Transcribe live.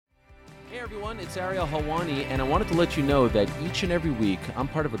Hey everyone, it's Ariel Helwani, and I wanted to let you know that each and every week I'm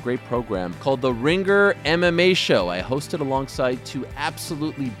part of a great program called The Ringer MMA Show. I host it alongside two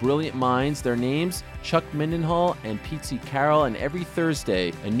absolutely brilliant minds. Their names, Chuck Mindenhall and Pete C. Carroll, and every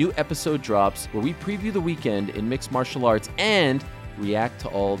Thursday a new episode drops where we preview the weekend in mixed martial arts and react to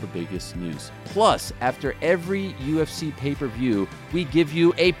all the biggest news. Plus, after every UFC pay-per-view, we give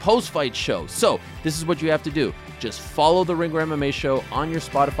you a post-fight show. So, this is what you have to do. Just follow the Ringer MMA Show on your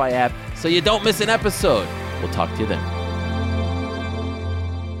Spotify app so you don't miss an episode. We'll talk to you then.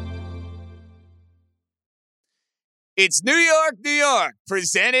 It's New York, New York,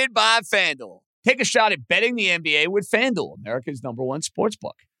 presented by FanDuel. Take a shot at betting the NBA with FanDuel, America's #1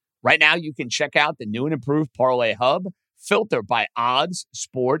 sportsbook. Right now, you can check out the new and improved Parlay Hub, filter by odds,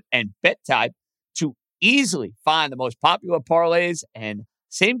 sport, and bet type to easily find the most popular parlays and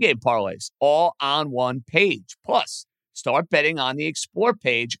same-game parlays all on one page. Plus, start betting on the Explore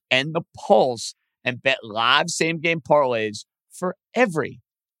page and the Pulse and bet live same-game parlays for every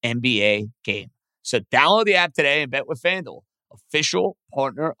NBA game. So download the app today and bet with FanDuel, official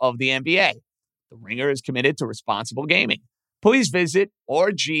partner of the NBA. The Ringer is committed to responsible gaming. Please visit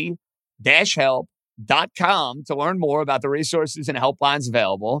rg-help.com to learn more about the resources and helplines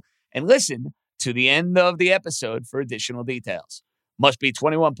available and listen to the end of the episode for additional details. Must be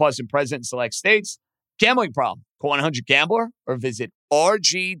 21 plus and present in select states. Gambling problem? Call 1-800-GAMBLER or visit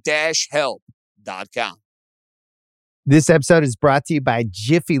rg-help.com. This episode is brought to you by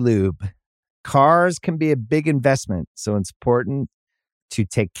Jiffy Lube. Cars can be a big investment, so it's important to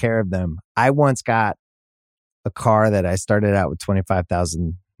take care of them. I once got a car that I started out with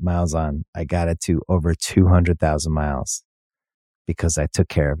 25,000 miles on. I got it to over 200,000 miles because I took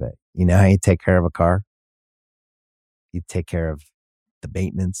care of it. You know how you take care of a car? You take care of the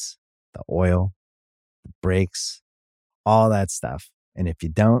maintenance, the oil, the brakes, all that stuff. And if you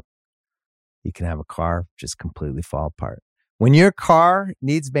don't, you can have a car just completely fall apart. When your car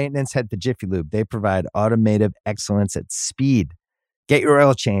needs maintenance, head to Jiffy Lube. They provide automotive excellence at speed. Get your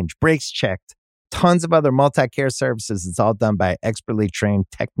oil change, brakes checked, tons of other multi-care services. It's all done by expertly trained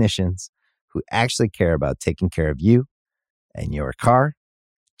technicians who actually care about taking care of you and your car.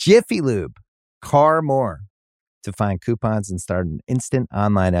 Jiffy Lube, car more. To find coupons and start an instant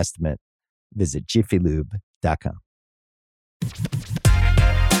online estimate, visit jiffylube.com.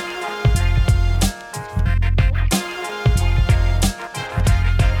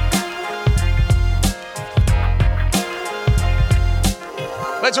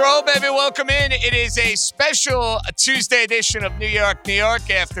 Let's roll, baby. Welcome in. It is a special Tuesday edition of New York, New York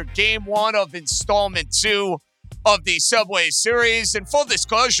after game one of installment 2 of the Subway Series. And full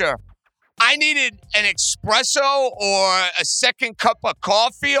disclosure, I needed an espresso or a second cup of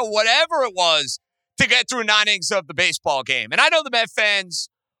coffee or whatever it was to get through 9 innings of the baseball game. And I know the Met fans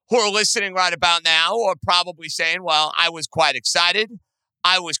who are listening right about now are probably saying, well, I was quite excited.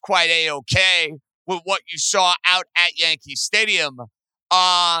 I was quite A-okay with what you saw out at Yankee Stadium.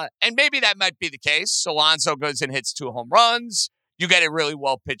 And maybe that might be the case. Alonso goes and hits 2 home runs. You get a really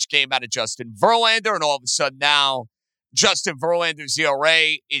well-pitched game out of Justin Verlander, and all of a sudden now, Justin Verlander's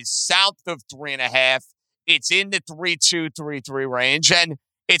ERA is south of 3.5. It's in the 3.2, 3.3 range, and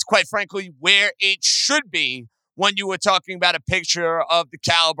it's quite frankly where it should be when you were talking about a picture of the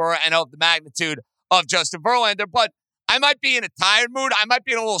caliber and of the magnitude of Justin Verlander. But I might be in a tired mood. I might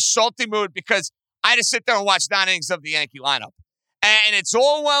be in a little salty mood because I had to sit there and watch 9 innings of the Yankee lineup. And it's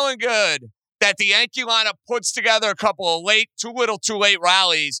all well and good that the Yankee lineup puts together a couple of too little too late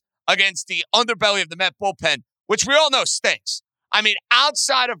rallies against the underbelly of the Met bullpen, which we all know stinks. I mean,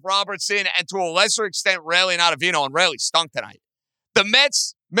 outside of Robertson and to a lesser extent, Raley and Ottavino, and Raley stunk tonight, the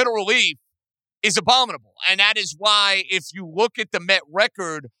Mets' middle relief is abominable. And that is why if you look at the Met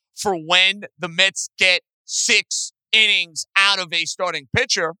record for when the Mets get 6 innings out of a starting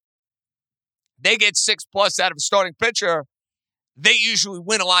pitcher, they get 6+ out of a starting pitcher, they usually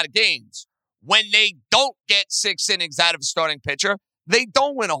win a lot of games. When they don't get 6 innings out of a starting pitcher, they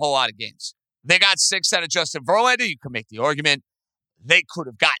don't win a whole lot of games. They got 6 out of Justin Verlander. You can make the argument they could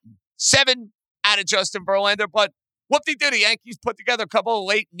have gotten 7 out of Justin Verlander, but what they did, the Yankees put together a couple of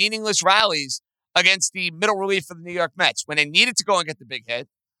late, meaningless rallies against the middle relief of the New York Mets. When they needed to go and get the big hit,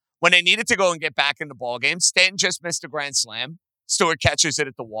 when they needed to go and get back in the ballgame, Stanton just missed a grand slam. Stewart catches it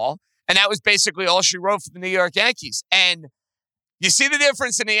at the wall, and that was basically all she wrote for the New York Yankees. And you see the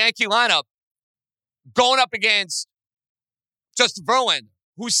difference in the Yankee lineup going up against Justin Verlander,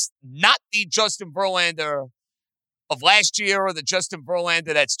 who's not the Justin Verlander of last year or the Justin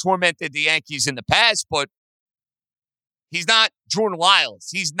Verlander that's tormented the Yankees in the past, but he's not Jordan Lyles.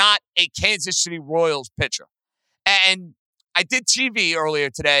 He's not a Kansas City Royals pitcher. And I did TV earlier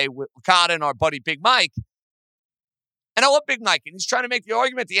today with Licata and our buddy Big Mike. And I love Big Mike. And he's trying to make the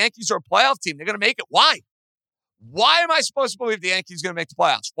argument the Yankees are a playoff team. They're going to make it. Why? Why am I supposed to believe the Yankees are going to make the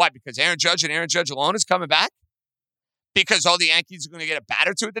playoffs? Why? Because Aaron Judge and Aaron Judge alone is coming back? Because all the Yankees are going to get a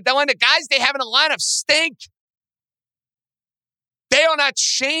batter to at the deadline? The guys they have in the lineup stink. They are not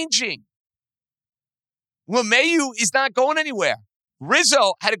changing. LeMahieu is not going anywhere.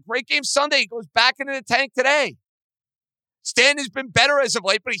 Rizzo had a great game Sunday. He goes back into the tank today. Stanton's been better as of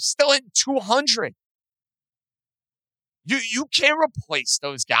late, but he's still hitting 200. You can't replace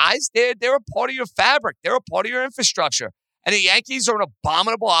those guys. They're a part of your fabric. They're a part of your infrastructure. And the Yankees are an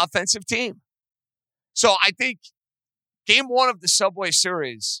abominable offensive team. So I think Game 1 of the Subway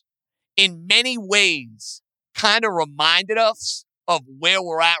Series, in many ways, kind of reminded us of where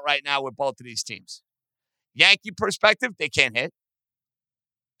we're at right now with both of these teams. Yankee perspective, they can't hit.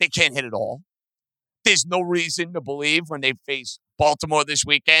 They can't hit at all. There's no reason to believe when they face Baltimore this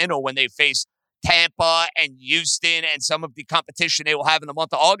weekend or when they face Tampa and Houston and some of the competition they will have in the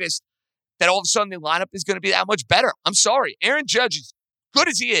month of August that all of a sudden the lineup is going to be that much better. I'm sorry. Aaron Judge, as good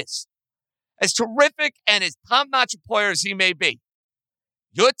as he is, as terrific and as top-notch a player as he may be,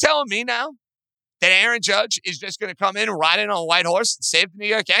 you're telling me now that Aaron Judge is just going to come in and ride in on a white horse and save the New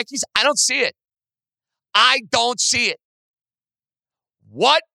York Yankees? I don't see it. I don't see it.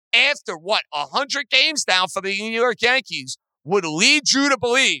 What after 100 games now for the New York Yankees would lead you to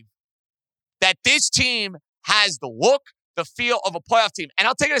believe that this team has the look, the feel of a playoff team? And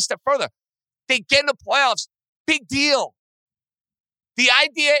I'll take it a step further. They get in the playoffs, big deal. The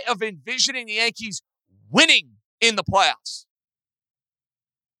idea of envisioning the Yankees winning in the playoffs.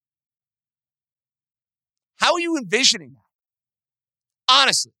 How are you envisioning that?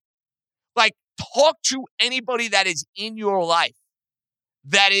 Honestly, like, talk to anybody that is in your life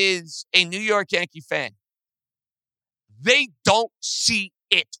that is a New York Yankee fan. They don't see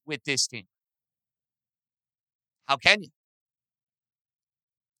it with this team. How can you?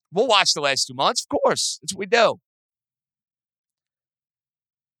 We'll watch the last 2 months, of course. That's what we do.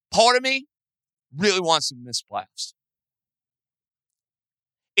 Part of me really wants them to miss playoffs.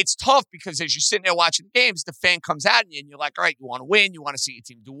 It's tough because as you're sitting there watching the games, the fan comes at you and you're like, all right, you want to win. You want to see your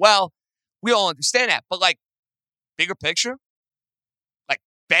team do well. We all understand that. But like, bigger picture, like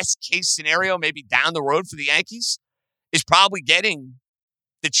best case scenario, maybe down the road for the Yankees is probably getting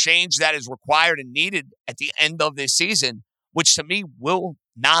the change that is required and needed at the end of this season, which to me will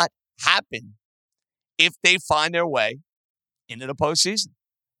not happen if they find their way into the postseason.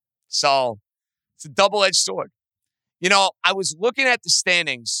 So it's a double-edged sword. You know, I was looking at the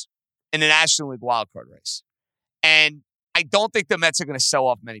standings in the National League wildcard race, and I don't think the Mets are going to sell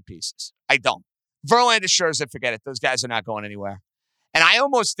off many pieces. I don't. Verlander, Scherzer, forget it. Those guys are not going anywhere. And I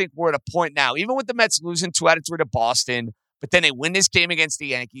almost think we're at a point now, even with the Mets losing 2 out of 3 to Boston, but then they win this game against the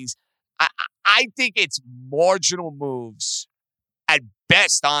Yankees. I think it's marginal moves at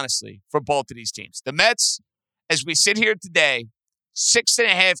best, honestly, for both of these teams. The Mets, as we sit here today,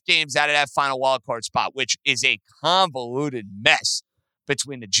 6.5 games out of that final wildcard spot, which is a convoluted mess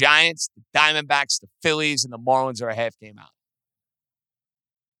between the Giants, the Diamondbacks, the Phillies, and the Marlins are a half game out.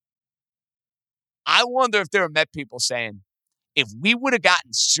 I wonder if there are Met people saying, if we would have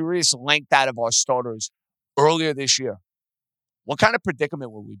gotten serious length out of our starters earlier this year, what kind of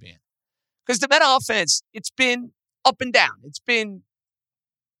predicament would we be in? Because the Met offense, it's been up and down. It's been,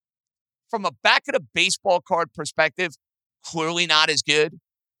 from a back of the baseball card perspective, clearly not as good.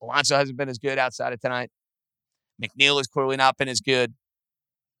 Alonso hasn't been as good outside of tonight. McNeil has clearly not been as good.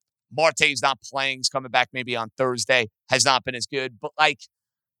 Marte's not playing. He's coming back maybe on Thursday. Has not been as good. But, like,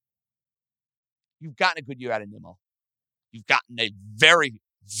 you've gotten a good year out of Nimmo. You've gotten a very,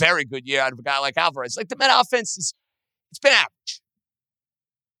 very good year out of a guy like Alvarez. Like, the Met offense it's been average.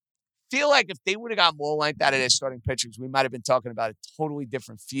 Feel like if they would have got more length out of their starting pitchers, we might have been talking about a totally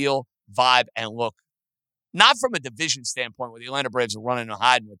different feel, vibe, and look. Not from a division standpoint where the Atlanta Braves are running and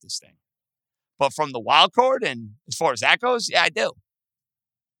hiding with this thing. But from the wild card and as far as that goes, yeah, I do.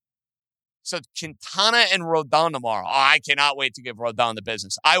 So Quintana and Rodon tomorrow. Oh, I cannot wait to give Rodon the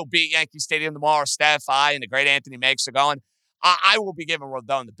business. I will be at Yankee Stadium tomorrow. Steph, and the great Anthony Makes are going. I will be giving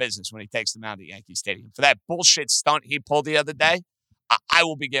Rodon the business when he takes the mound at Yankee Stadium. For that bullshit stunt he pulled the other day, I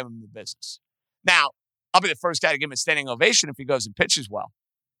will be giving him the business. Now, I'll be the first guy to give him a standing ovation if he goes and pitches well.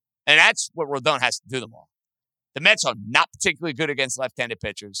 And that's what Rodon has to do tomorrow. The Mets are not particularly good against left-handed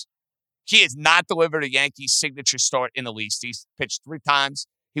pitchers. He has not delivered a Yankees signature start in the least. He's pitched 3 times.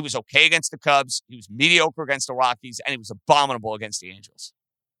 He was okay against the Cubs. He was mediocre against the Rockies, and he was abominable against the Angels.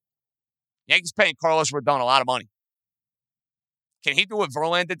 Yankees paying Carlos Rodon a lot of money. Can he do what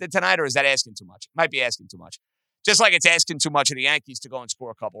Verlander did tonight, or is that asking too much? Might be asking too much. Just like it's asking too much of the Yankees to go and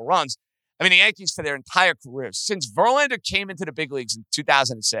score a couple of runs. I mean, the Yankees for their entire careers, since Verlander came into the big leagues in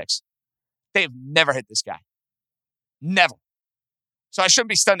 2006, they've never hit this guy. Never. So I shouldn't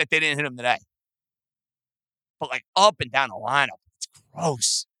be stunned that they didn't hit him today. But like up and down the lineup, it's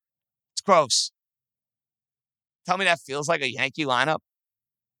gross. It's gross. Tell me that feels like a Yankee lineup?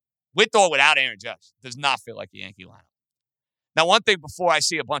 With or without Aaron Judge, it does not feel like a Yankee lineup. Now, one thing before I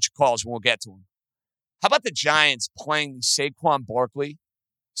see a bunch of calls, and we'll get to them. How about the Giants playing the Saquon Barkley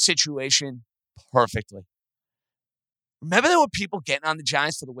situation perfectly? Remember there were people getting on the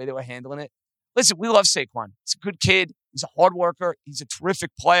Giants for the way they were handling it? Listen, we love Saquon. He's a good kid. He's a hard worker. He's a terrific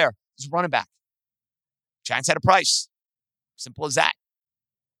player. He's a running back. Giants had a price. Simple as that.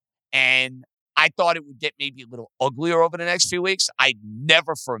 And I thought it would get maybe a little uglier over the next few weeks. I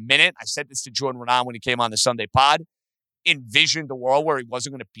never for a minute, I said this to Jordan Renan when he came on the Sunday pod, envisioned a world where he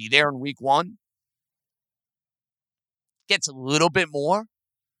wasn't going to be there in week one. Gets a little bit more,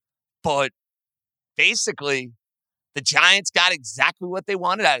 but basically the Giants got exactly what they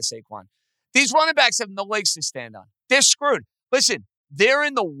wanted out of Saquon. These running backs have no legs to stand on. They're screwed. Listen, they're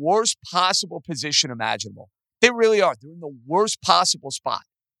in the worst possible position imaginable. They really are. They're in the worst possible spot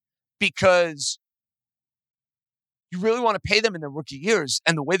because you really want to pay them in their rookie years,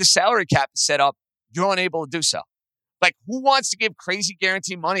 and the way the salary cap is set up, you're unable to do so. Like, who wants to give crazy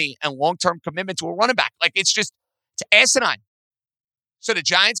guarantee money and long-term commitment to a running back? Like, it's asinine. So the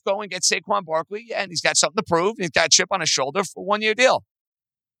Giants go and get Saquon Barkley, and he's got something to prove. He's got a chip on his shoulder for a one-year deal.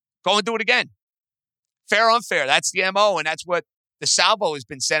 Go and do it again. Fair or unfair, that's the MO, and that's what the salvo has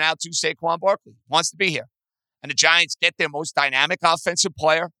been sent out to Saquon Barkley. Wants to be here. And the Giants get their most dynamic offensive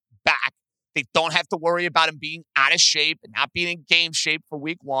player back. They don't have to worry about him being out of shape and not being in game shape for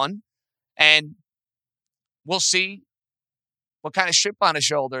week one. And we'll see what kind of chip on his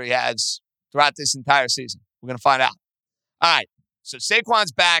shoulder he has throughout this entire season. We're going to find out. All right. So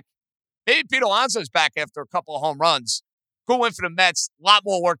Saquon's back. Maybe Pete Alonso's back after a couple of home runs. Good win for the Mets. A lot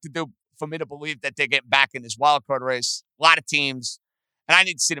more work to do for me to believe that they're getting back in this wild card race. A lot of teams. And I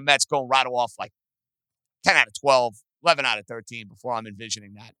need to see the Mets go and rattle off like 10 out of 12, 11 out of 13 before I'm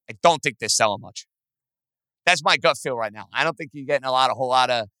envisioning that. I don't think they're selling much. That's my gut feel right now. I don't think you're getting a whole lot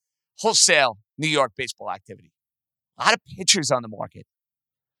of wholesale New York baseball activity. A lot of pitchers on the market.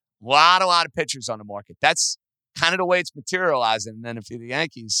 A lot of pitchers on the market. That's kind of the way it's materializing. And then if you're the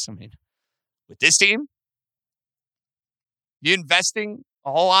Yankees, I mean, with this team, you investing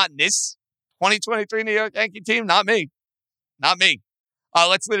a whole lot in this 2023 New York Yankee team? Not me. Not me.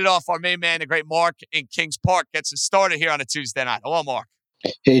 Let's lead it off. Our main man, the great Mark in Kings Park, gets us started here on a Tuesday night. Hello, Mark.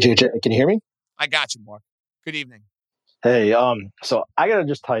 Hey, JJ, can you hear me? I got you, Mark. Good evening. Hey, so I got to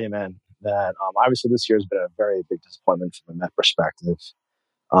just tell you, man, that obviously this year has been a very big disappointment from a Met perspective.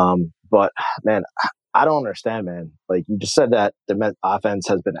 But, man, I don't understand, man. Like, you just said that the Met offense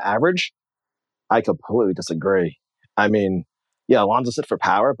has been average. I completely disagree. I mean, yeah, Alonso's it for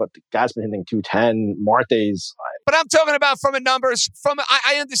power, but the guy's been hitting 210. Marte's. But I'm talking about from a numbers.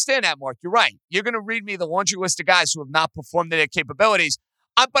 I understand that, Mark. You're right. You're going to read me the laundry list of guys who have not performed to their capabilities.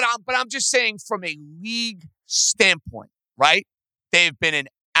 But I'm just saying from a league standpoint, right? They've been an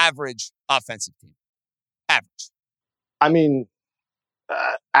average offensive team. Average. I mean,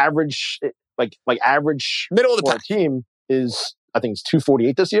 average, like average middle of the for pack. A team is, I think it's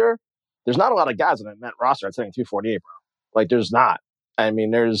 248 this year. There's not a lot of guys on that Met roster that's hitting 248, bro. Like, there's not. I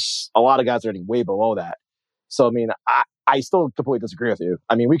mean, there's a lot of guys that are hitting way below that. So, I mean, I still completely disagree with you.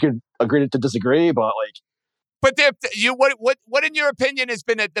 I mean, we could agree to disagree, but like. But what in your opinion has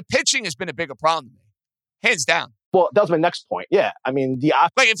been the pitching has been a bigger problem to me, hands down. Well, that was my next point. Yeah, I mean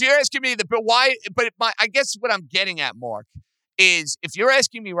like if you're asking me I guess what I'm getting at, Mark, is if you're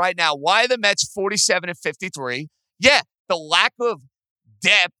asking me right now why the Mets 47-53, yeah, the lack of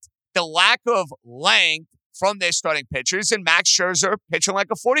depth, the lack of length from their starting pitchers, and Max Scherzer pitching like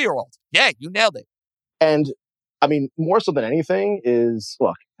a 40-year-old. Yeah, you nailed it. And I mean, more so than anything is,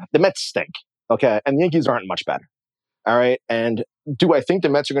 look, the Mets stink, okay? And the Yankees aren't much better, all right? And do I think the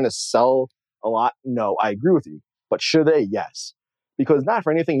Mets are going to sell a lot? No, I agree with you. But should they? Yes. Because not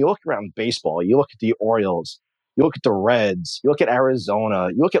for anything, you look around baseball, you look at the Orioles, you look at the Reds, you look at Arizona,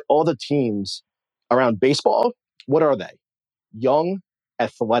 you look at all the teams around baseball, what are they? Young,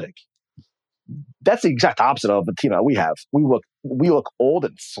 athletic. That's the exact opposite of the team that we have. We look old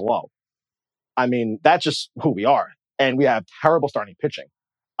and slow. I mean, that's just who we are. And we have terrible starting pitching.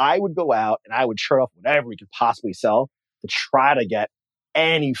 I would go out and I would trade off whatever we could possibly sell to try to get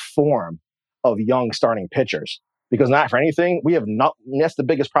any form of young starting pitchers. Because not for anything, we have not. That's the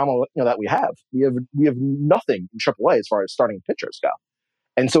biggest problem that we have. We have nothing in AAA as far as starting pitchers go.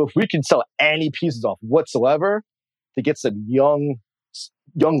 And so if we could sell any pieces off whatsoever, to get some young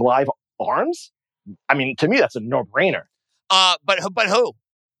live arms, I mean, to me, that's a no-brainer. But who?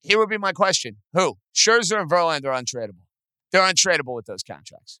 Here would be my question. Who? Scherzer and Verlander are untradeable. They're untradeable with those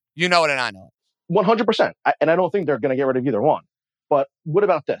contracts. You know it and I know it. 100%. And I don't think they're going to get rid of either one. But what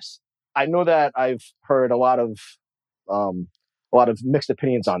about this? I know that I've heard a lot of mixed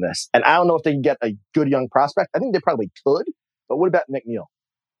opinions on this. And I don't know if they can get a good young prospect. I think they probably could. But what about McNeil?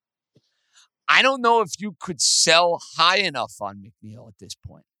 I don't know if you could sell high enough on McNeil at this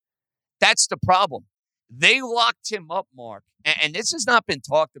point. That's the problem. They locked him up, Mark, and this has not been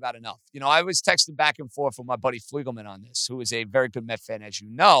talked about enough. You know, I was texting back and forth with my buddy Fliegelman on this, who is a very good Met fan, as you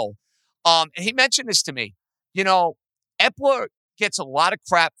know. And he mentioned this to me. You know, Epler gets a lot of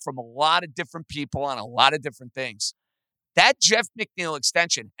crap from a lot of different people on a lot of different things. That Jeff McNeil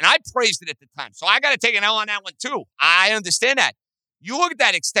extension, and I praised it at the time, so I got to take an L on that one too. I understand that. You look at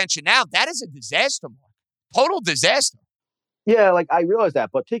that extension now, that is a disaster, Mark. Total disaster. Yeah, like I realize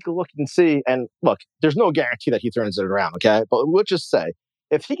that, but take a look and see. And look, there's no guarantee that he turns it around, okay? But we'll just say,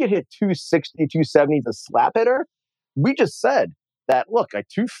 if he could hit 260, 270 as a slap hitter, we just said that, look, like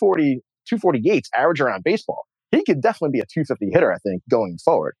 248's average around baseball. He could definitely be a 250 hitter, I think, going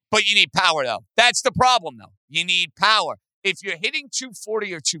forward. But you need power, though. That's the problem, though. You need power. If you're hitting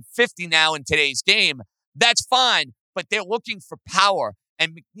 240 or 250 now in today's game, that's fine, but they're looking for power,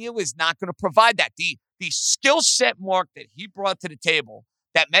 and McNeil is not going to provide that. The skill set, Mark, that he brought to the table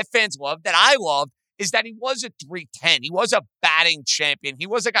that Met fans love, that I love, is that he was a 310. He was a batting champion. He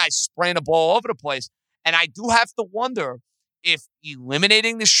was a guy spraying the ball all over the place. And I do have to wonder if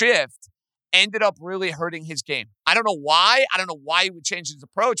eliminating the shift ended up really hurting his game. I don't know why. I don't know why he would change his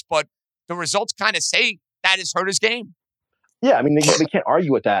approach, but the results kind of say that has hurt his game. Yeah, I mean, they can't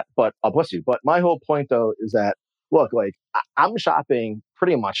argue with that, but bless you. But my whole point, though, is that, look, like, I'm shopping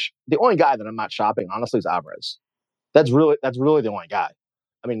pretty much. The only guy that I'm not shopping, honestly, is Alvarez. That's really the only guy.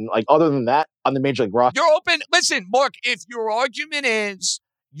 I mean, like, other than that, on the Major League roster. You're open. Listen, Mark, if your argument is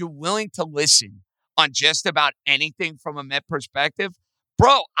you're willing to listen on just about anything from a Met perspective,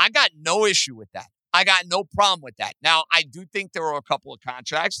 bro, I got no issue with that. I got no problem with that. Now, I do think there are a couple of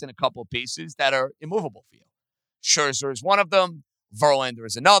contracts and a couple of pieces that are immovable for you. Scherzer is one of them. Verlander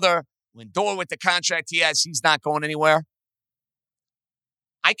is another. Lindor, with the contract he has, he's not going anywhere.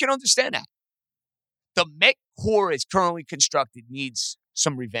 I can understand that. The Met core is currently constructed needs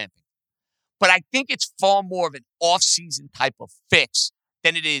some revamping. But I think it's far more of an off-season type of fix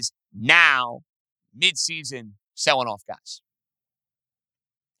than it is now, mid-season, selling off guys.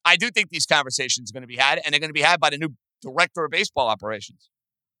 I do think these conversations are going to be had, and they're going to be had by the new director of baseball operations,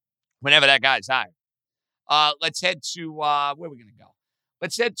 whenever that guy's hired. Let's head to, where are we going to go?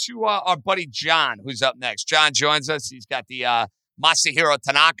 Let's head to our buddy John, who's up next. John joins us. He's got the Masahiro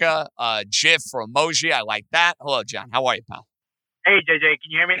Tanaka GIF for emoji. I like that. Hello, John. How are you, pal? Hey, JJ. Can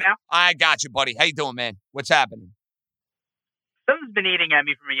you hear me now? I got you, buddy. How you doing, man? What's happening? Something's been eating at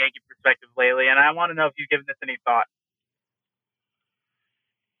me from a Yankee perspective lately, and I want to know if you've given this any thought.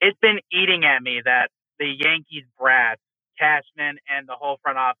 It's been eating at me that the Yankees brass, Cashman, and the whole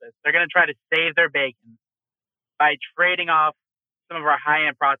front office, they're going to try to save their bacon by trading off some of our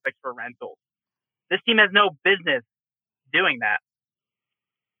high-end prospects for rentals. This team has no business doing that.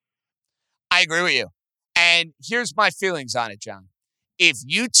 I agree with you. And here's my feelings on it, John. If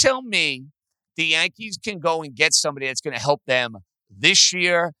you tell me the Yankees can go and get somebody that's going to help them this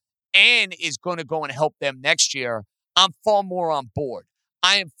year and is going to go and help them next year, I'm far more on board.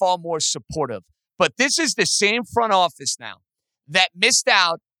 I am far more supportive. But this is the same front office now that missed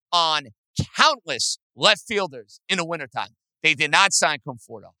out on countless left fielders in the wintertime. They did not sign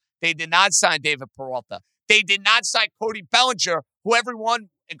Conforto. They did not sign David Peralta. They did not sign Cody Bellinger, who everyone,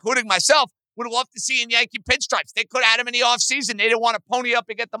 including myself, would have loved to see in Yankee pinstripes. They could have had him in the offseason. They didn't want to pony up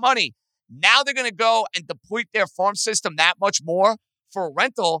and get the money. Now they're going to go and deplete their farm system that much more for a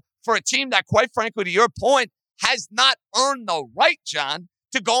rental for a team that, quite frankly, to your point, has not earned the right, John,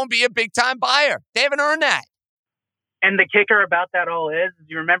 to go and be a big-time buyer. They haven't earned that. And the kicker about that all is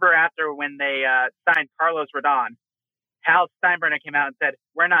you remember after when they signed Carlos Rodon, Hal Steinbrenner came out and said,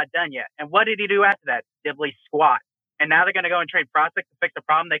 we're not done yet. And what did he do after that? Diddly squat. And now they're going to go and trade prospects to fix a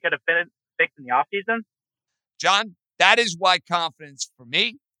problem they could have fixed in the offseason? John, that is why confidence for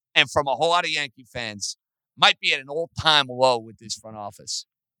me and from a whole lot of Yankee fans might be at an all-time low with this front office.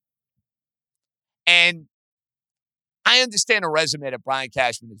 And I understand the resume that Brian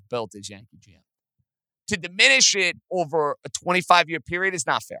Cashman has built as Yankee GM. To diminish it over a 25-year period is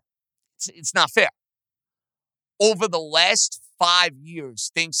not fair. It's not fair. Over the last 5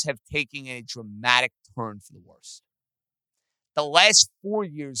 years, things have taken a dramatic turn for the worse. The last 4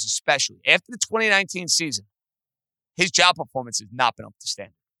 years especially, after the 2019 season, his job performance has not been up to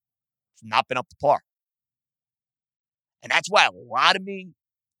standard. It's not been up to par. And that's why a lot of me,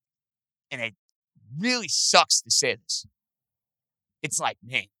 and it really sucks to say this, it's like,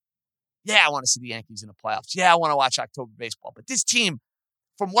 man, yeah, I want to see the Yankees in the playoffs. Yeah, I want to watch October baseball. But this team,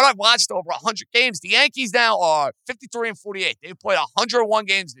 from what I've watched over 100 games, the Yankees now are 53-48. They've played 101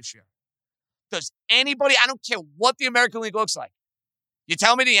 games this year. Does anybody, I don't care what the American League looks like, you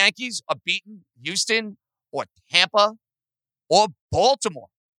tell me the Yankees are beating Houston or Tampa or Baltimore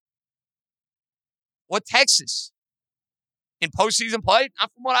or Texas in postseason play?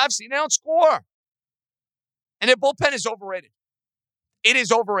 Not from what I've seen. They don't score. And their bullpen is overrated. It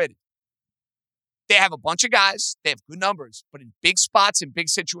is overrated. They have a bunch of guys. They have good numbers. But in big spots, in big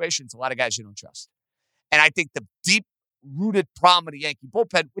situations, a lot of guys you don't trust. And I think the deep-rooted problem of the Yankee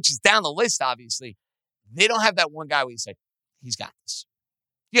bullpen, which is down the list, obviously, they don't have that one guy where you say, he's got this.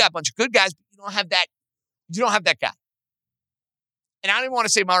 You got a bunch of good guys, but you don't have that. You don't have that guy. And I don't even want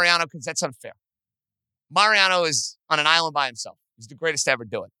to say Mariano because that's unfair. Mariano is on an island by himself. He's the greatest to ever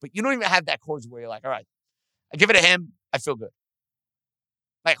do it. But you don't even have that closer where you're like, all right, I give it to him. I feel good.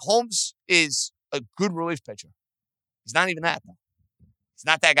 Like Holmes is a good relief pitcher. He's not even that, though. He's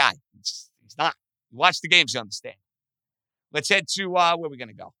not that guy. He's not. You watch the games, you understand. Let's head to where we're going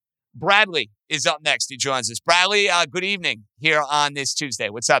to go. Bradley is up next. He joins us. Bradley, good evening here on this Tuesday.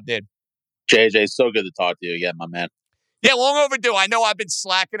 What's up, dude? JJ, so good to talk to you again, my man. Yeah, long overdue. I know I've been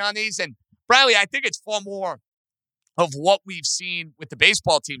slacking on these. And Bradley, I think it's far more of what we've seen with the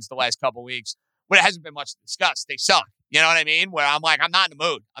baseball teams the last couple of weeks, where it hasn't been much to discuss. They suck. You know what I mean? Where I'm like, I'm not in the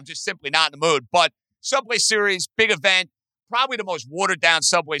mood. I'm just simply not in the mood. But Subway Series, big event, probably the most watered-down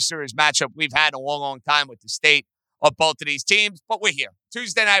Subway Series matchup we've had in a long, long time with the state of both of these teams. But we're here.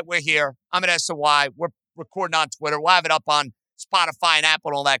 Tuesday night, we're here. I'm at SOY. We're recording on Twitter. We'll have it up on Spotify and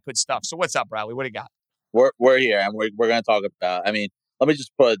Apple and all that good stuff. So what's up, Bradley? What do you got? We're here, and we're going to talk about, I mean, let me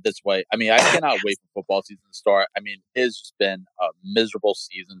just put it this way. I mean, I cannot wait for football season to start. I mean, it has just been a miserable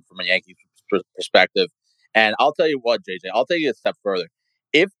season from a Yankees perspective. And I'll tell you what, JJ, I'll take it a step further.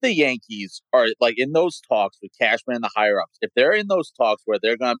 If the Yankees are like in those talks with Cashman and the higher ups, if they're in those talks where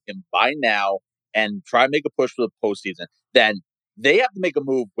they're going to buy now and try and make a push for the postseason, then they have to make a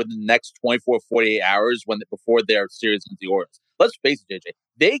move within the next 24, 48 hours before their series against the Orioles. Let's face it, JJ,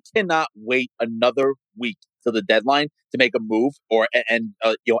 they cannot wait another week to the deadline to make a move or add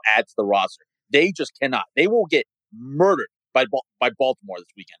to the roster. They just cannot. They will get murdered by Baltimore this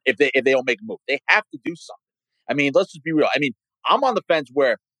weekend if they don't make a move. They have to do something. I mean, let's just be real. I mean, I'm on the fence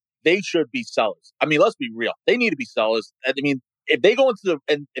where they should be sellers. I mean, let's be real. They need to be sellers. I mean, if they go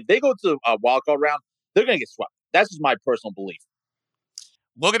into a wild card round, they're going to get swept. That's just my personal belief.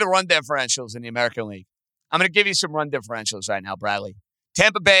 Look at the run differentials in the American League. I'm going to give you some run differentials right now, Bradley.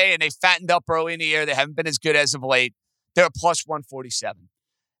 Tampa Bay, and they fattened up early in the year. They haven't been as good as of late. They're at plus 147.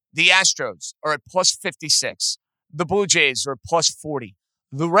 The Astros are at plus 56. The Blue Jays are at plus 40.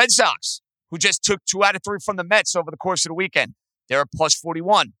 The Red Sox, who just took 2 out of 3 from the Mets over the course of the weekend, they're at plus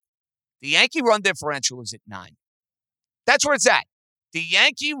 41. The Yankee run differential is at 9. That's where it's at. The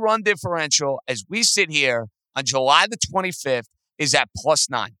Yankee run differential, as we sit here on July the 25th, is at plus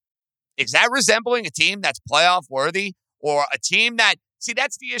 9. Is that resembling a team that's playoff worthy or a team that, see,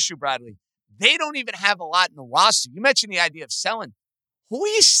 that's the issue, Bradley. They don't even have a lot in the roster. You mentioned the idea of selling. Who are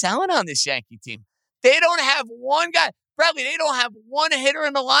you selling on this Yankee team? They don't have one guy. Bradley, they don't have one hitter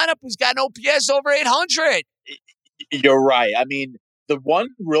in the lineup who's got an OPS over 800. You're right. I mean, the one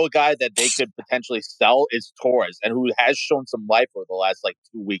real guy that they could potentially sell is Torres, and who has shown some life over the last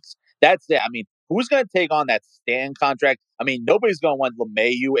 2 weeks. That's it. I mean, who's going to take on that Stan contract? I mean, nobody's going to want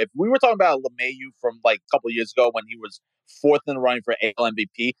LeMahieu. If we were talking about LeMahieu from a couple of years ago when he was 4th in the running for AL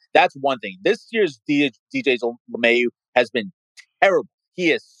MVP, that's one thing. This year's DJ LeMahieu has been terrible. He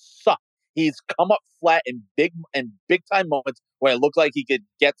has sucked. He's come up flat in big time moments where it looked like he could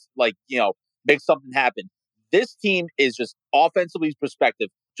get make something happen. This team is just offensively perspective,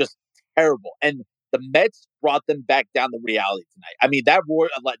 just terrible. And the Mets brought them back down to reality tonight. I mean, that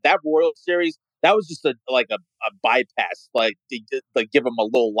Royal series, that was just a bypass, to give them a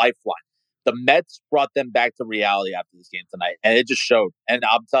little lifeline. The Mets brought them back to reality after this game tonight, and it just showed. And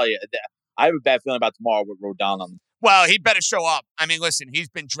I'll tell you, I have a bad feeling about tomorrow with Rodon on them. Well, he better show up. I mean, listen, he's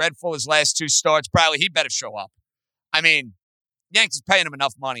been dreadful his last 2 starts. Probably he better show up. I mean, Yankees paying him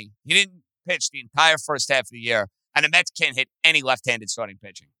enough money. He didn't pitch the entire first half of the year, and the Mets can't hit any left-handed starting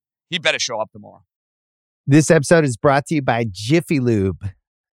pitching. He better show up tomorrow. This episode is brought to you by Jiffy Lube.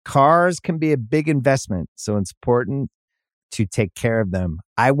 Cars can be a big investment, so it's important to take care of them.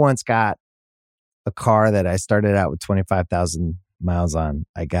 I once got a car that I started out with 25,000 miles on.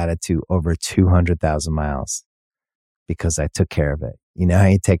 I got it to over 200,000 miles. because I took care of it. You know how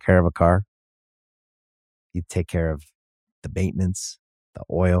you take care of a car? You take care of the maintenance, the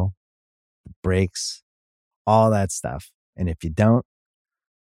oil, the brakes, all that stuff. And if you don't,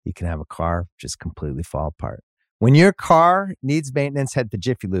 you can have a car just completely fall apart. When your car needs maintenance, head to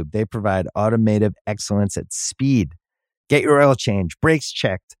Jiffy Lube. They provide automotive excellence at speed. Get your oil change, brakes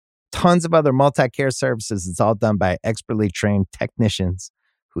checked, tons of other multi-care services. It's all done by expertly trained technicians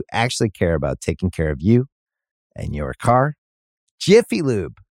who actually care about taking care of you and your car. Jiffy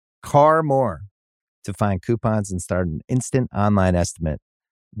Lube, car more. To find coupons and start an instant online estimate,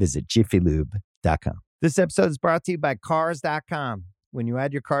 visit jiffylube.com. This episode is brought to you by Cars.com. When you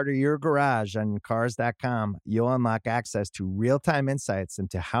add your car to your garage on Cars.com, you'll unlock access to real-time insights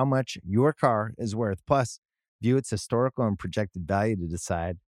into how much your car is worth. Plus, view its historical and projected value to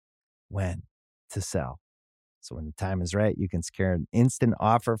decide when to sell. So when the time is right, you can secure an instant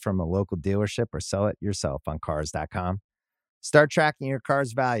offer from a local dealership or sell it yourself on Cars.com. Start tracking your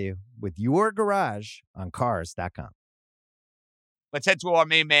car's value with your garage on Cars.com. Let's head to our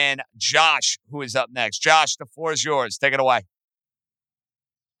main man, Josh, who is up next. Josh, the floor is yours. Take it away.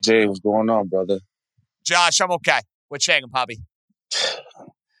 Jay, what's going on, brother? Josh, I'm okay. What's shaking, Poppy?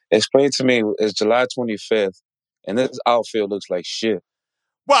 Explain to me, it's July 25th, and this outfield looks like shit.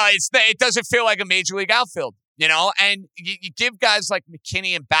 Well, it doesn't feel like a major league outfield, you know? And you give guys like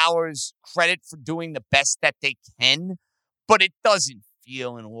McKinney and Bowers credit for doing the best that they can, but it doesn't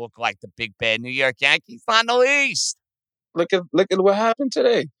feel and look like the big bad New York Yankees, not in the least. Look at what happened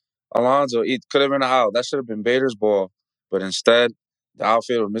today. Alonso, he could have been out. That should have been Bader's ball. But instead, the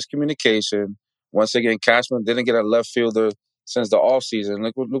outfield was miscommunication. Once again, Cashman didn't get a left fielder since the offseason.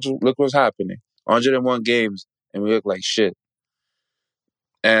 Look what's happening. 101 games, and we look like shit.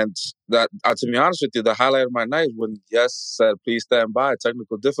 And that, to be honest with you, the highlight of my night when Yes said, please stand by,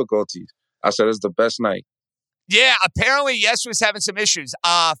 technical difficulties. I said, it's the best night. Yeah, apparently Yes was having some issues.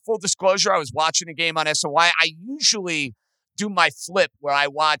 Full disclosure, I was watching a game on SNY. I usually do my flip where I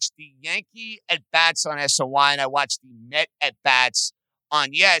watch the Yankee at-bats on SNY and I watch the Met at-bats on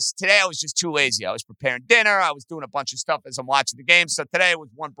Yes. Today I was just too lazy. I was preparing dinner. I was doing a bunch of stuff as I'm watching the game. So today it was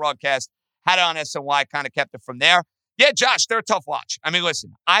one broadcast. Had it on SNY, kind of kept it from there. Yeah, Josh, they're a tough watch. I mean,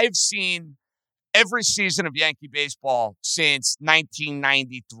 listen, I've seen every season of Yankee baseball since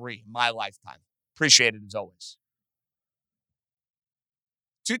 1993 in my lifetime. Appreciate it as always.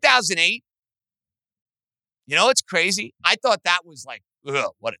 2008, you know what's crazy? I thought that was like,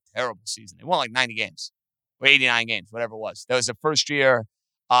 ugh, what a terrible season. They won like 90 games or 89 games, whatever it was. That was the first year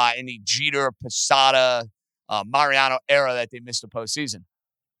in the Jeter, Posada, Mariano era that they missed the postseason.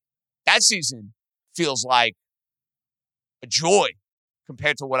 That season feels like a joy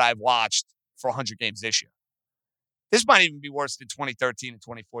compared to what I've watched for 100 games this year. This might even be worse than 2013 and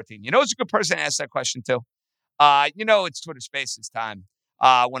 2014. You know who's a good person to ask that question to? It's Twitter Spaces time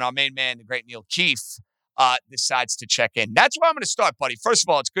when our main man, the great Neil Keefe, decides to check in. That's where I'm going to start, buddy. First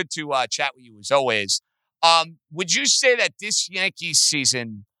of all, it's good to chat with you as always. Would you say that this Yankees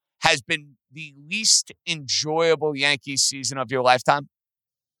season has been the least enjoyable Yankees season of your lifetime?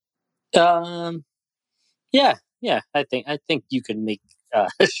 Yeah. I think you could make a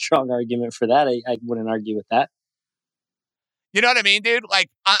strong argument for that. I wouldn't argue with that. You know what I mean, dude? Like,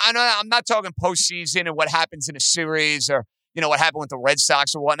 I'm not talking postseason and what happens in a series or, what happened with the Red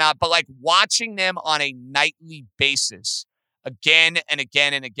Sox or whatnot, but like watching them on a nightly basis again and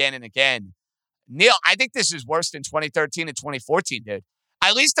again and again and again. Neil, I think this is worse than 2013 and 2014, dude.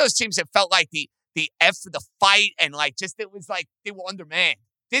 At least those teams, it felt like the fight and like just, it was like they were undermanned.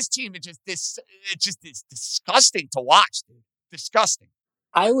 This team is just disgusting to watch, dude. Disgusting.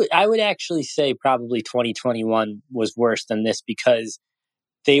 I would actually say probably 2021 was worse than this because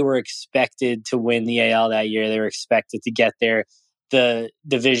they were expected to win the AL that year. They were expected to get there. The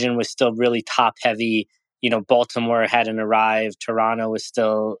division was still really top heavy. Baltimore hadn't arrived. Toronto was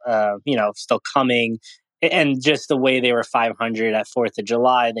still, still coming. And just the way they were 500 at 4th of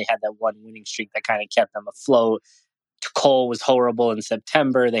July, they had that one winning streak that kind of kept them afloat. Cole was horrible in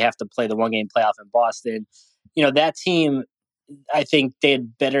September. They have to play the one-game playoff in Boston. That team, I think they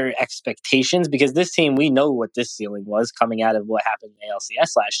had better expectations because this team, we know what this ceiling was coming out of what happened in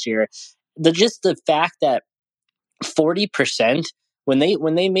ALCS last year. The fact that 40%, when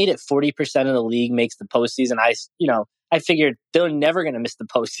they made it 40% of the league makes the postseason, I figured they're never going to miss the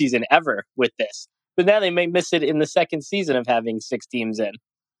postseason ever with this. But now they may miss it in the second season of having 6 teams in.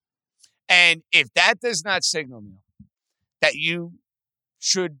 And if that does not signal me that you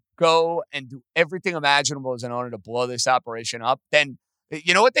should go and do everything imaginable as an owner to blow this operation up, then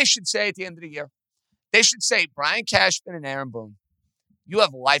you know what they should say at the end of the year? They should say, Brian Cashman and Aaron Boone, you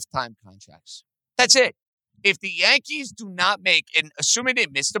have lifetime contracts. That's it. If the Yankees do not make, and assuming they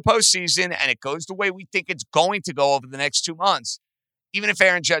miss the postseason and it goes the way we think it's going to go over the next 2 months, even if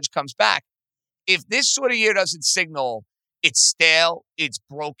Aaron Judge comes back, if this sort of year doesn't signal it's stale, it's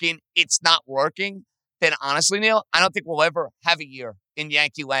broken, it's not working, then honestly, Neil, I don't think we'll ever have a year in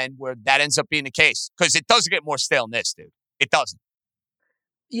Yankee land where that ends up being the case, because it doesn't get more stale than this, dude. It doesn't.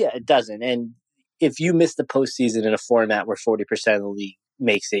 Yeah, it doesn't. And if you miss the postseason in a format where 40% of the league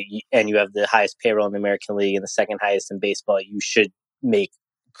makes it, and you have the highest payroll in the American League and the second highest in baseball, you should make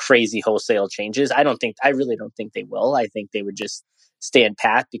crazy wholesale changes. I really don't think they will. I think they would just stand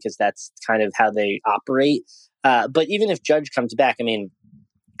pat because that's kind of how they operate. But even if Judge comes back, I mean,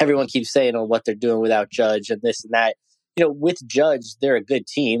 everyone keeps saying what they're doing without Judge and this and that. With Judge, they're a good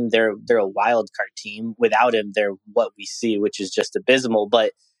team. They're a wild card team. Without him, they're what we see, which is just abysmal.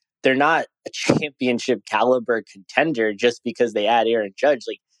 But they're not a championship caliber contender just because they add Aaron Judge.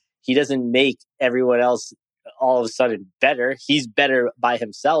 Like, he doesn't make everyone else all of a sudden better. He's better by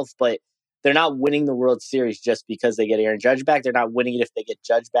himself, but they're not winning the World Series just because they get Aaron Judge back. They're not winning it if they get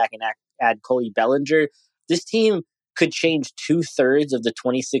Judge back and add Cody Bellinger. This team could change 2/3 of the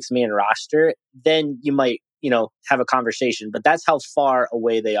 26-man roster. Then you might, have a conversation. But that's how far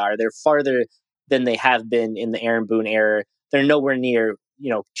away they are. They're farther than they have been in the Aaron Boone era. They're nowhere near,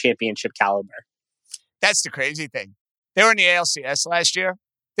 championship caliber. That's the crazy thing. They were in the ALCS last year.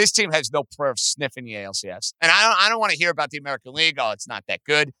 This team has no prayer of sniffing the ALCS. And I don't want to hear about the American League. Oh, it's not that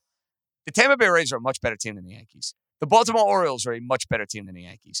good. The Tampa Bay Rays are a much better team than the Yankees. The Baltimore Orioles are a much better team than the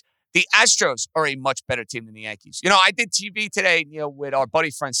Yankees. The Astros are a much better team than the Yankees. I did TV today, with our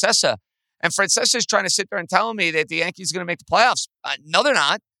buddy Francesa, and Francesa is trying to sit there and tell me that the Yankees are going to make the playoffs. No, they're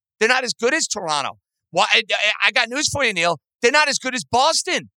not. They're not as good as Toronto. Why? I got news for you, Neil. They're not as good as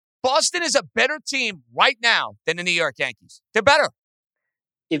Boston. Boston is a better team right now than the New York Yankees. They're better.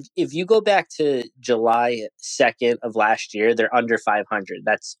 If you go back to July 2nd of last year, they're under 500.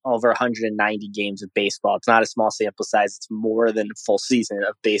 That's over 190 games of baseball. It's not a small sample size. It's more than a full season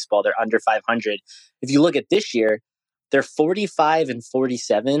of baseball. They're under 500. If you look at this year, they're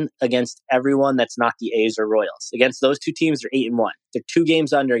 45-47 against everyone that's not the A's or Royals. Against those two teams, they're 8-1. They're 2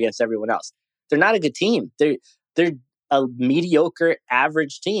 games under against everyone else. They're not a good team. They're a mediocre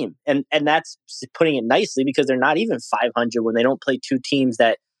average team. And that's putting it nicely because they're not even 500 when they don't play 2 teams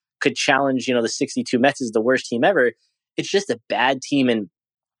that could challenge, the 62 Mets is the worst team ever. It's just a bad team and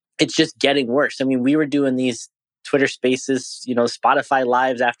it's just getting worse. I mean, we were doing these Twitter spaces, Spotify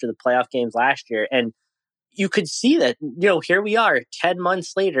lives after the playoff games last year. And you could see that, here we are 10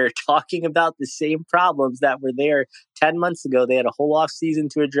 months later talking about the same problems that were there 10 months ago. They had a whole off season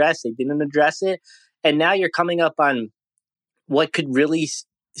to address. They didn't address it. And now you're coming up on what could really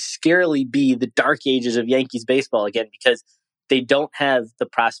scarily be the dark ages of Yankees baseball again, because they don't have the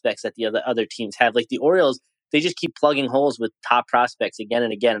prospects that the other teams have. Like the Orioles, they just keep plugging holes with top prospects again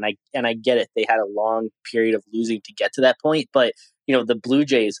and again. And I get it. They had a long period of losing to get to that point. But, the Blue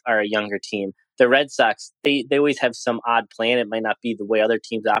Jays are a younger team. The Red Sox, they always have some odd plan. It might not be the way other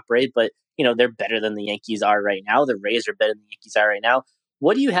teams operate, but, they're better than the Yankees are right now. The Rays are better than the Yankees are right now.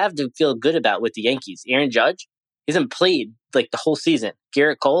 What do you have to feel good about with the Yankees? Aaron Judge? He hasn't played like the whole season.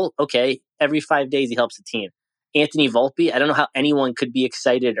 Garrett Cole, okay, every 5 days he helps the team. Anthony Volpe, I don't know how anyone could be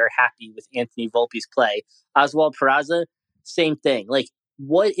excited or happy with Anthony Volpe's play. Oswald Peraza, same thing. Like,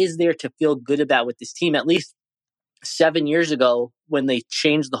 what is there to feel good about with this team? At least 7 years ago, when they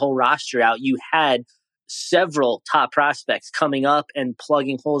changed the whole roster out, you had several top prospects coming up and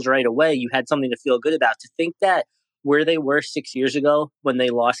plugging holes right away. You had something to feel good about. To think that where they were 6 years ago when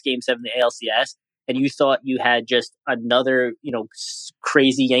they lost Game 7 to ALCS, and you thought you had just another,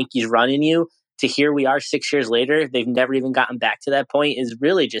 crazy Yankees run in you, to here we are 6 years later, they've never even gotten back to that point, is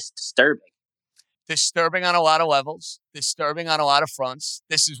really just disturbing. Disturbing on a lot of levels, disturbing on a lot of fronts.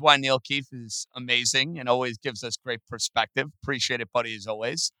 This is why Neil Keefe is amazing and always gives us great perspective. Appreciate it, buddy, as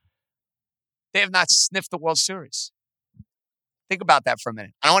always. They have not sniffed the World Series. Think about that for a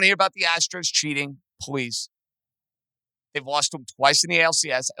minute. I don't want to hear about the Astros cheating, please. They've lost them twice in the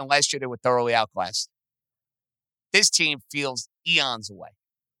ALCS, and last year they were thoroughly outclassed. This team feels eons away.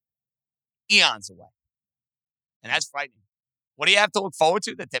 Eons away. And that's frightening. What do you have to look forward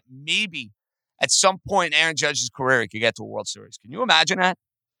to? That maybe at some point in Aaron Judge's career, he could get to a World Series. Can you imagine that?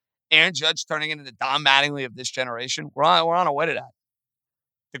 Aaron Judge turning into the Don Mattingly of this generation? We're on our way to that.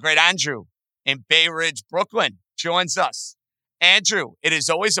 The great Andrew in Bay Ridge, Brooklyn, joins us. Andrew, it is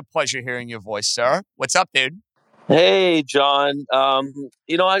always a pleasure hearing your voice, sir. What's up, dude? Hey, John. I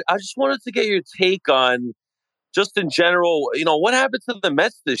just wanted to get your take on, just in general, what happened to the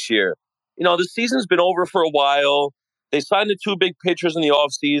Mets this year? The season's been over for a while. They signed the 2 big pitchers in the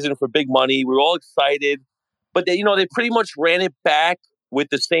offseason for big money. We were all excited. but they pretty much ran it back with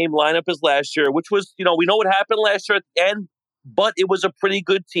the same lineup as last year, which was, we know what happened last year at the end, but it was a pretty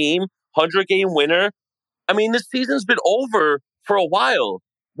good team, 100-game winner. I mean, this season's been over for a while.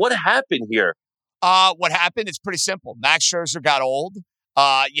 What happened here? What happened? It's pretty simple. Max Scherzer got old.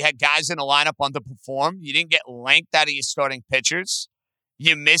 You had guys in the lineup underperform. You didn't get length out of your starting pitchers.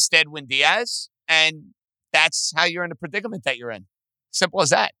 You missed Edwin Diaz, and that's how you're in the predicament that you're in. Simple as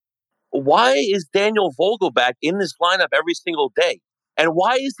that. Why is Daniel Vogelback in this lineup every single day? And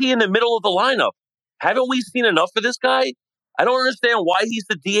why is he in the middle of the lineup? Haven't we seen enough of this guy? I don't understand why he's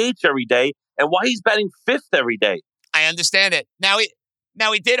the DH every day and why he's batting fifth every day. I understand it. Now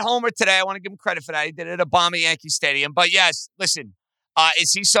he did homer today. I want to give him credit for that. He did it at Obama Yankee Stadium. But yes, listen,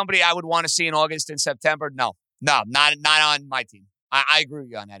 is he somebody I would want to see in August and September? No, not on my team. I agree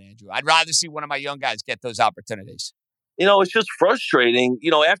with you on that, Andrew. I'd rather see one of my young guys get those opportunities. It's just frustrating,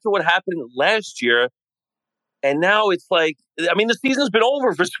 after what happened last year. And now it's like, I mean, the season's been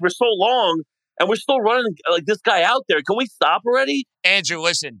over for so long, and we're still running like this guy out there. Can we stop already? Andrew,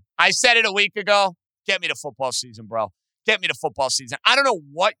 listen, I said it a week ago. Get me to football season, bro. Get me to football season. I don't know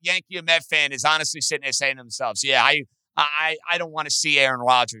what Yankee or Met fan is honestly sitting there saying to themselves, yeah, I don't want to see Aaron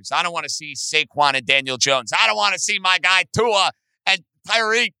Rodgers. I don't want to see Saquon and Daniel Jones. I don't want to see my guy Tua and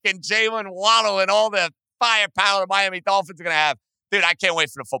Tyreek and Jalen Waddle and all the firepower the Miami Dolphins are going to have. Dude, I can't wait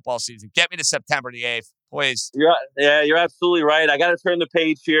for the football season. Get me to September the 8th, please. You're absolutely right. I got to turn the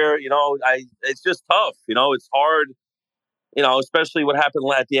page here. It's just tough. It's hard, especially what happened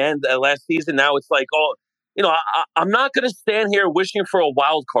at the end last season. Now it's like, I'm not going to stand here wishing for a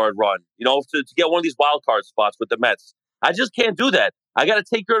wild card run, to get one of these wild card spots with the Mets. I just can't do that. I got to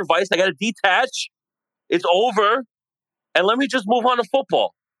take your advice. I got to detach. It's over. And let me just move on to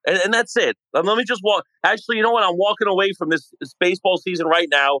football. And that's it. Let me just walk. Actually, you know what? I'm walking away from this baseball season right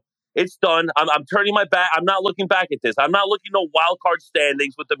now. It's done. I'm turning my back. I'm not looking back at this. I'm not looking no wild card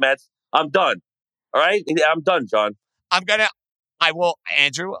standings with the Mets. I'm done. All right? I'm done, John.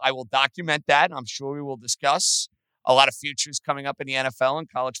 Andrew, I will document that. I'm sure we will discuss a lot of futures coming up in the NFL and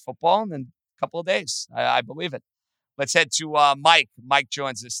college football in a couple of days. I believe it. Let's head to Mike. Mike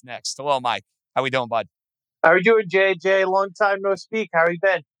joins us next. Hello, Mike. How we doing, bud? How are you doing, JJ? Long time no speak. How have you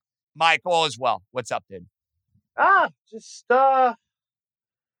been? Mike, all is well. What's up, dude? I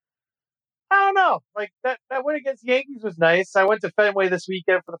don't know. Like that win against the Yankees was nice. I went to Fenway this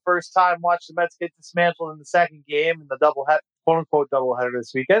weekend for the first time, watched the Mets get dismantled in the second game in the quote unquote doubleheader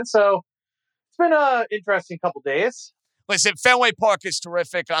this weekend. So it's been an interesting couple days. Listen, Fenway Park is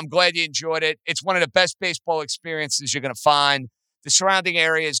terrific. I'm glad you enjoyed it. It's one of the best baseball experiences you're going to find. The surrounding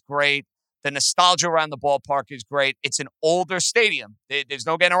area is great. The nostalgia around the ballpark is great. It's an older stadium. There's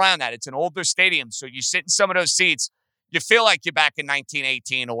no getting around that. It's an older stadium. So you sit in some of those seats, you feel like you're back in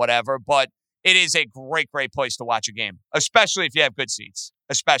 1918 or whatever, but it is a great, great place to watch a game, especially if you have good seats,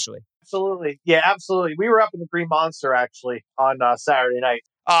 especially. Absolutely. Yeah, absolutely. We were up in the Green Monster, actually, on Saturday night.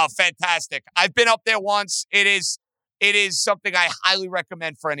 Oh, fantastic. I've been up there once. It is something I highly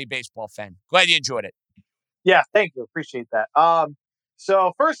recommend for any baseball fan. Glad you enjoyed it. Yeah, thank you. Appreciate that.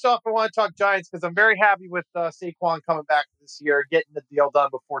 So first off, I want to talk Giants because I'm very happy with Saquon coming back this year, getting the deal done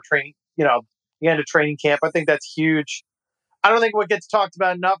before training, the end of training camp. I think that's huge. I don't think what gets talked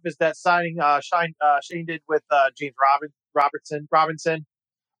about enough is that signing Shane did with James Robinson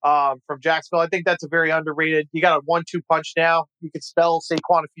from Jacksonville. I think that's a very underrated. You got a 1-2 punch now. You could spell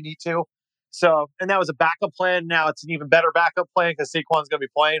Saquon if you need to. So, and that was a backup plan. Now it's an even better backup plan because Saquon's going to be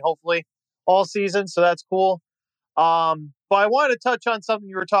playing hopefully all season. So that's cool. But I wanted to touch on something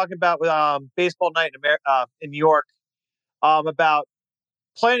you were talking about with baseball night in New York about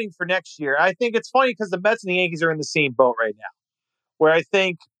planning for next year. I think it's funny because the Mets and the Yankees are in the same boat right now, where I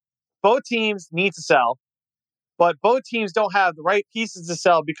think both teams need to sell, but both teams don't have the right pieces to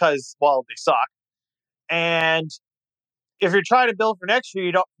sell because, well, they suck. And if you're trying to build for next year,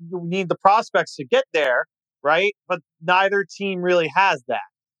 you need the prospects to get there, right? But neither team really has that.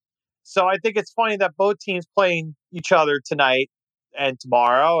 So I think it's funny that both teams playing each other tonight and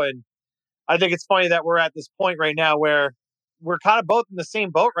tomorrow. And I think it's funny that we're at this point right now where we're kind of both in the same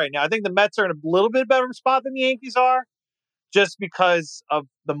boat right now. I think the Mets are in a little bit better spot than the Yankees are just because of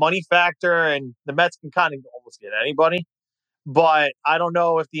the money factor, and the Mets can kind of almost get anybody. But I don't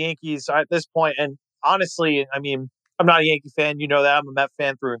know if the Yankees are at this point. And honestly, I mean, I'm not a Yankee fan. You know that. I'm a Met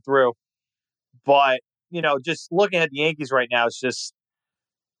fan through and through. But, just looking at the Yankees right now, it's just,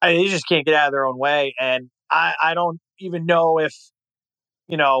 they just can't get out of their own way. And I don't even know if,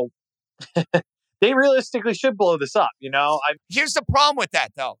 they realistically should blow this up, Here's the problem with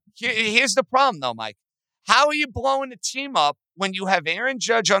that, though. Here's the problem, though, Mike. How are you blowing the team up when you have Aaron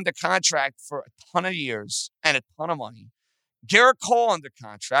Judge under contract for a ton of years and a ton of money, Garrett Cole under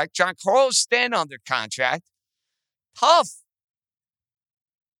contract, Giancarlo Stanton under contract, tough.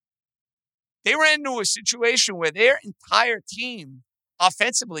 They ran into a situation where their entire team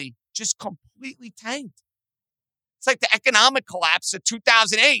offensively just completely tanked. It's like the economic collapse of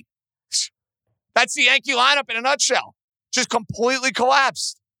 2008. That's the Yankee lineup in a nutshell. Just completely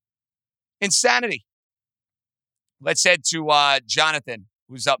collapsed. Insanity. Let's head to Jonathan,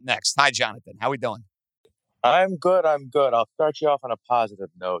 who's up next. Hi, Jonathan. How we doing? I'm good. I'll start you off on a positive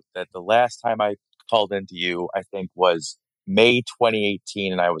note that the last time I called into you, I think, was May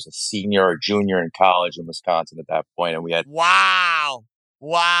 2018, and I was a senior or junior in college in Wisconsin at that point, and we had Wow.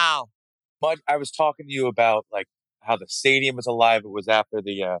 But I was talking to you about like how the stadium was alive. It was after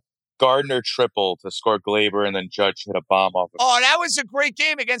the Gardner triple to score Glaber, and then Judge hit a bomb off. Oh, that was a great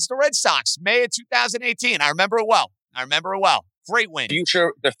game against the Red Sox, May of 2018. I remember it well. Great win.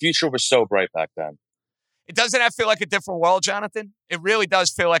 The future was so bright back then. Doesn't that feel like a different world, Jonathan? It really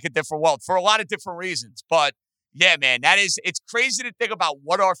does feel like a different world for a lot of different reasons. But yeah, man, it's crazy to think about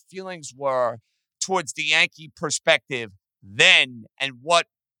what our feelings were towards the Yankee perspective then and what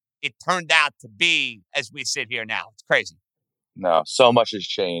it turned out to be as we sit here now. It's crazy. No, so much has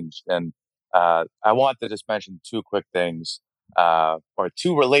changed. And I want to just mention two quick things, or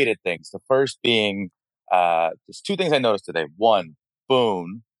two related things. The first being, there's two things I noticed today. One,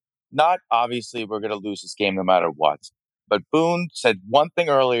 Boone. Not obviously we're going to lose this game no matter what. But Boone said one thing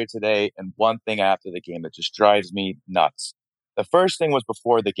earlier today and one thing after the game that just drives me nuts. The first thing was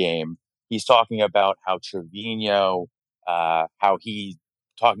before the game. He's talking about how Trevino,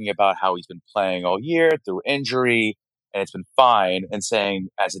 talking about how he's been playing all year through injury and it's been fine, and saying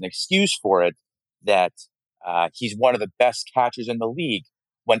as an excuse for it that he's one of the best catchers in the league,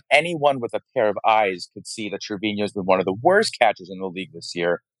 when anyone with a pair of eyes could see that Trevino's been one of the worst catchers in the league this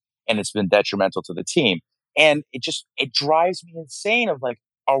year, and it's been detrimental to the team. And it drives me insane of like,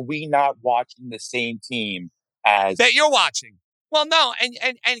 are we not watching the same team as that you're watching? Well, no,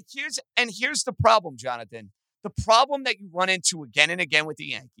 and here's the problem, Jonathan. The problem that you run into again and again with the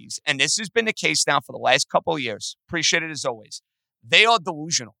Yankees, and this has been the case now for the last couple of years, appreciate it as always, they are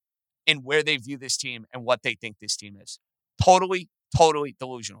delusional in where they view this team and what they think this team is. Totally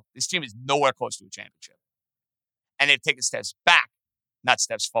delusional. This team is nowhere close to a championship. And they've taken steps back, not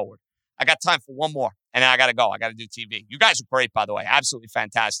steps forward. I got time for one more, and then I got to go. I got to do TV. You guys are great, by the way. Absolutely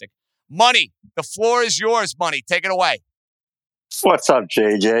fantastic. Money, the floor is yours, Money. Take it away. What's up,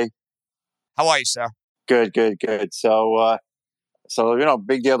 JJ? How are you, sir? Good. So,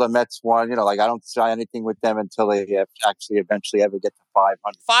 big deal. The Mets won. I don't sign anything with them until they actually eventually ever get to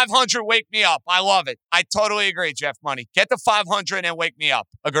 500. 500, wake me up. I love it. I totally agree, Jeff Money. Get to 500 and wake me up.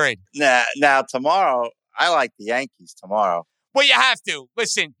 Agreed. Now tomorrow, I like the Yankees tomorrow. Well, you have to.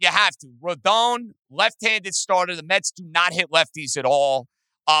 Listen, you have to. Rodon, left-handed starter. The Mets do not hit lefties at all.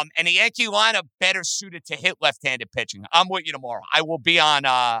 And the Yankee lineup better suited to hit left-handed pitching. I'm with you tomorrow. I will be on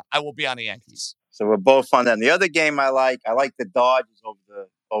the Yankees. So we're both on that. And the other game I like the Dodgers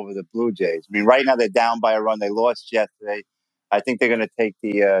over the Blue Jays. I mean, right now they're down by a run. They lost yesterday. I think they're going to take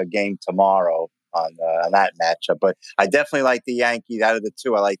the game tomorrow on that matchup. But I definitely like the Yankees. Out of the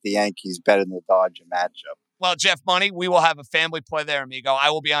two, I like the Yankees better than the Dodger matchup. Well, Jeff Money, we will have a family play there, amigo. I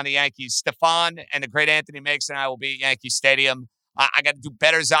will be on the Yankees. Stefan and the great Anthony Makes and I will be at Yankee Stadium. I got to do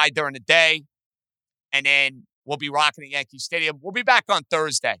Better's Eye during the day, and then we'll be rocking at Yankee Stadium. We'll be back on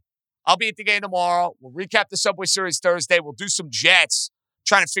Thursday. I'll be at the game tomorrow. We'll recap the Subway Series Thursday. We'll do some Jets,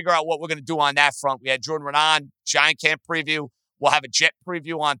 trying to figure out what we're going to do on that front. We had Jordan Renan, Giant Camp preview. We'll have a Jet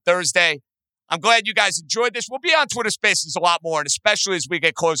preview on Thursday. I'm glad you guys enjoyed this. We'll be on Twitter Spaces a lot more, and especially as we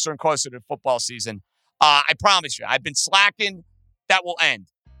get closer and closer to football season. I promise you, I've been slacking. That will end.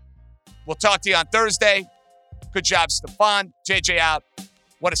 We'll talk to you on Thursday. Good job, Stefan. JJ out.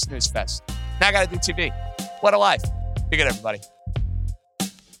 What a snooze fest. Now I got to do TV. What a life. Be good, everybody.